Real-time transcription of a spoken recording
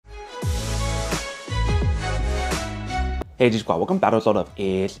Hey G Squad, welcome back to episode of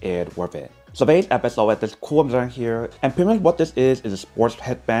Is It Worth It? So today's episode with this cool design here, and pretty much what this is a sports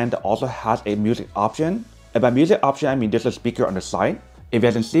headband that also has a music option. And by music option, I mean there's a speaker on the side. If you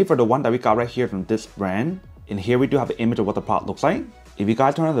guys can see for the one that we got right here from this brand, in here we do have an image of what the product looks like. If you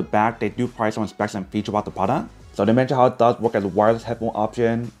guys turn on the back, they do price on specs and feature about the product. So they mention how it does work as a wireless headphone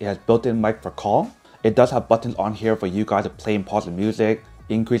option. It has built-in mic for call. It does have buttons on here for you guys to play and pause the music,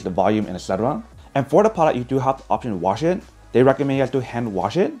 increase the volume, and etc. And for the product, you do have the option to wash it. They recommend you guys do hand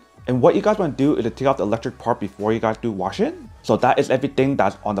wash it. And what you guys want to do is to take out the electric part before you guys do wash it. So that is everything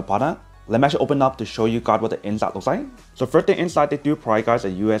that's on the product. Let me actually open up to show you guys what the inside looks like. So first thing inside, they do provide guys a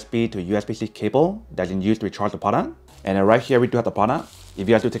USB to USB-C cable that you can use to recharge the product. And then right here, we do have the product. If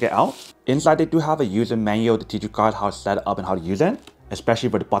you guys do take it out, inside they do have a user manual to teach you guys how to set it up and how to use it, especially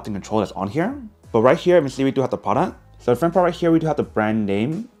for the button control that's on here. But right here, you can see we do have the product. So the front part right here, we do have the brand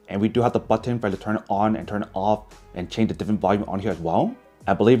name, and we do have the button for you to turn it on and turn it off and change the different volume on here as well.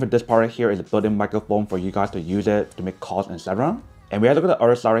 I believe that this part right here is a built-in microphone for you guys to use it to make calls and etc. And we have to look at the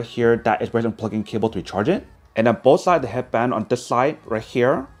other side right here, that is where some plug-in cable to recharge it. And on both sides of the headband, on this side right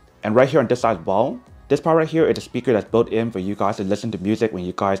here, and right here on this side as well, this part right here is a speaker that's built in for you guys to listen to music when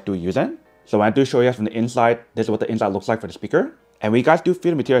you guys do use it. So when I do show you guys from the inside, this is what the inside looks like for the speaker. And when you guys do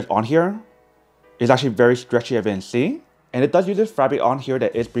feel the materials on here, it's actually very stretchy as you can see. And it does use this fabric on here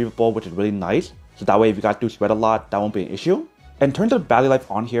that is breathable, which is really nice. So that way if you guys do sweat a lot, that won't be an issue. In terms of battery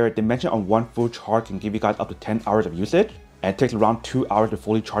life on here, they mention on one full charge can give you guys up to 10 hours of usage. And it takes around 2 hours to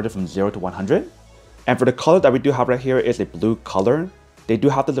fully charge it from 0 to 100. And for the color that we do have right here is a blue color. They do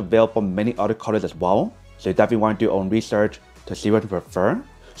have this available for many other colors as well. So you definitely want to do your own research to see what you prefer.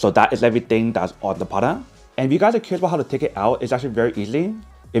 So that is everything that's on the product. And if you guys are curious about how to take it out, it's actually very easy.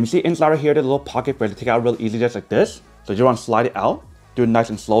 If you see inside right here, there's a little pocket for you to take it out real easy just like this. So you want to slide it out, do it nice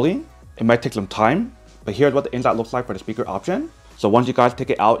and slowly. It might take some time, but here's what the inside looks like for the speaker option. So once you guys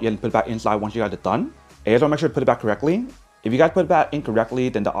take it out, you can put it back inside once you guys are done. And you just want to make sure to put it back correctly. If you guys put it back incorrectly,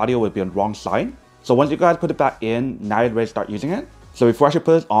 then the audio will be on the wrong side. So once you guys put it back in, now you're ready to start using it. So before I actually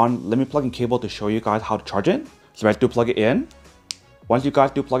put this on, let me plug in cable to show you guys how to charge it. So I do plug it in. Once you guys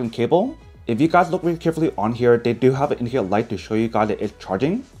do plug in cable, if you guys look really carefully on here, they do have an indicator light to show you guys that it's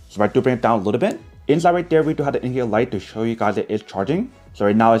charging. So I do bring it down a little bit. Inside right there, we do have the indicator light to show you guys that it's charging. So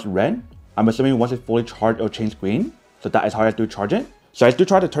right now it's red. I'm assuming once it's fully charged, it'll change green. So that is how I do charge it. So I do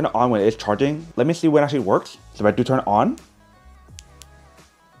try to turn it on when it's charging. Let me see when it actually works. So I do turn it on.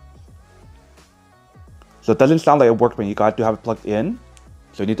 So it doesn't sound like it works when you guys do have it plugged in.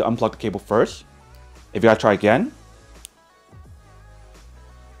 So you need to unplug the cable first. If you guys try again,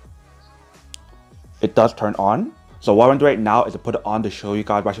 it does turn on. So what I'm doing right now is to put it on to show you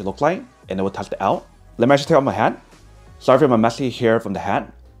guys what it looks like, and then we'll test it out. Let me actually take off my hat. Sorry for my messy hair from the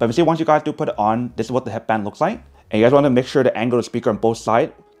hat. But you see, once you guys do put it on, this is what the headband looks like. And you guys want to make sure to angle the speaker on both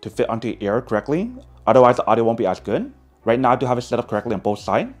sides to fit onto your ear correctly. Otherwise, the audio won't be as good. Right now, I do have it set up correctly on both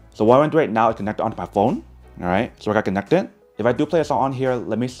sides. So what I'm doing right now is connect it onto my phone. Alright, so I got connected. If I do play a song on here,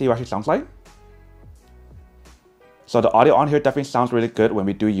 let me see what it actually sounds like. So the audio on here definitely sounds really good when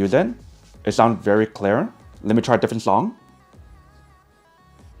we do use it. It sounds very clear. Let me try a different song.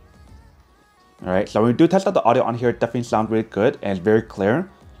 Alright, so when we do test out the audio on here, it definitely sounds really good and it's very clear.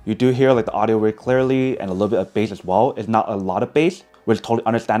 You do hear like the audio very clearly and a little bit of bass as well. It's not a lot of bass, which is totally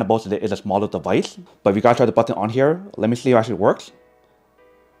understandable since it is a smaller device. But if you guys try the button on here, let me see how it actually works.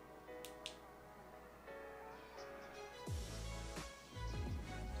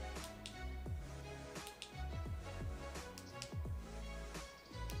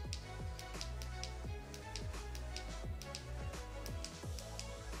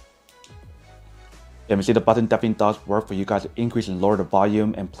 You can see the button definitely does work for you guys to increase and lower the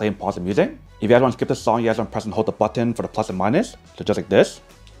volume and play and pause the music. If you guys want to skip the song, you guys want to press and hold the button for the plus and minus. So just like this.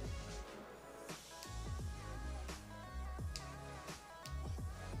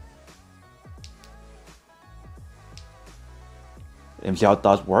 And see how it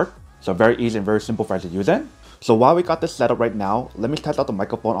does work. So very easy and very simple for us to use it. So while we got this set up right now, let me test out the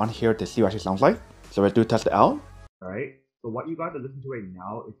microphone on here to see what it actually sounds like. So let's do test it out. Alright. So what you guys are listening to right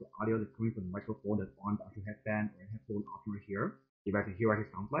now is the audio that's coming from the microphone that's on the actual headband or headphone option right here. If you guys can hear what it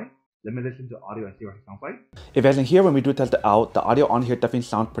sounds like, let me listen to the audio and see what it sounds like. If you guys can hear when we do test it out, the audio on here definitely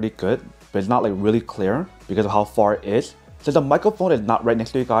sounds pretty good, but it's not like really clear because of how far it is. Since the microphone is not right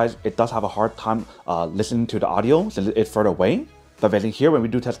next to you guys, it does have a hard time listening to the audio since it's further away. But if you can hear when we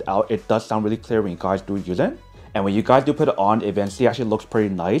do test it out, it does sound really clear when you guys do use it. And when you guys do put it on, if you can see, it actually looks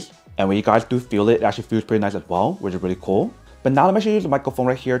pretty nice. And when you guys do feel it, it actually feels pretty nice as well, which is really cool. But now let me actually use the microphone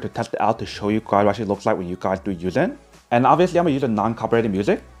right here to test it out to show you guys what it actually looks like when you guys do use it. And obviously I'm going to use a non-copyrighted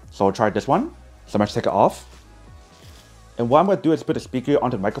music, so I'll try this one. So I'm going to take it off. And what I'm going to do is put the speaker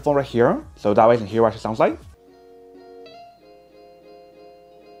onto the microphone right here, so that way you can hear what it sounds like.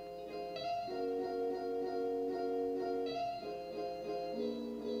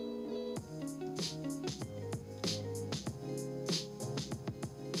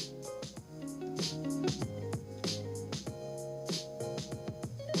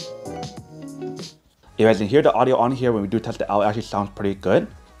 You guys can hear the audio on here when we do test it out, it actually sounds pretty good.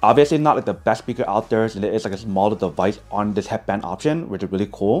 Obviously not like the best speaker out there, so there is like a smaller device on this headband option, which is really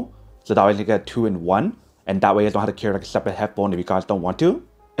cool. So that way you can get 2-in-1, and that way you guys don't have to carry like a separate headphone if you guys don't want to.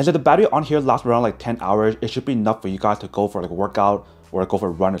 And so the battery on here lasts around like 10 hours. It should be enough for you guys to go for like a workout or go for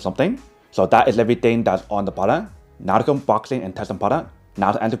a run or something. So that is everything that's on the product. Now to unboxing and test the product.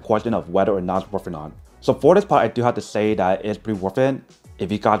 Now to answer the question of whether or not it's worth it or not. So for this part, I do have to say that it's pretty worth it.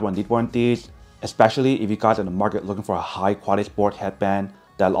 If you guys want to need one of these, especially if you guys are in the market looking for a high quality sport headband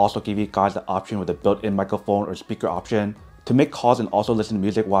that'll also give you guys the option with a built-in microphone or speaker option to make calls and also listen to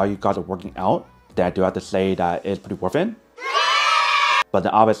music while you guys are working out, then I do have to say that it's pretty worth it. But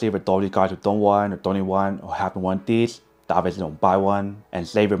then obviously for those of you guys who don't want or don't need one or haven't want these, then obviously don't buy one and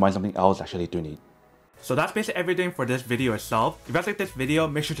save your money on something else you actually do need. So that's basically everything for this video itself. If you guys like this video,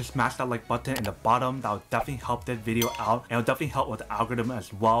 make sure to smash that like button in the bottom. That will definitely help this video out, and it will definitely help with the algorithm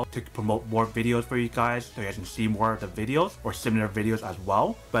as well to promote more videos for you guys so you guys can see more of the videos or similar videos as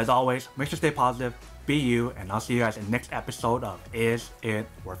well. But as always, make sure to stay positive, be you, and I'll see you guys in the next episode of Is It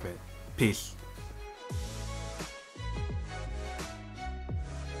Worth It? Peace.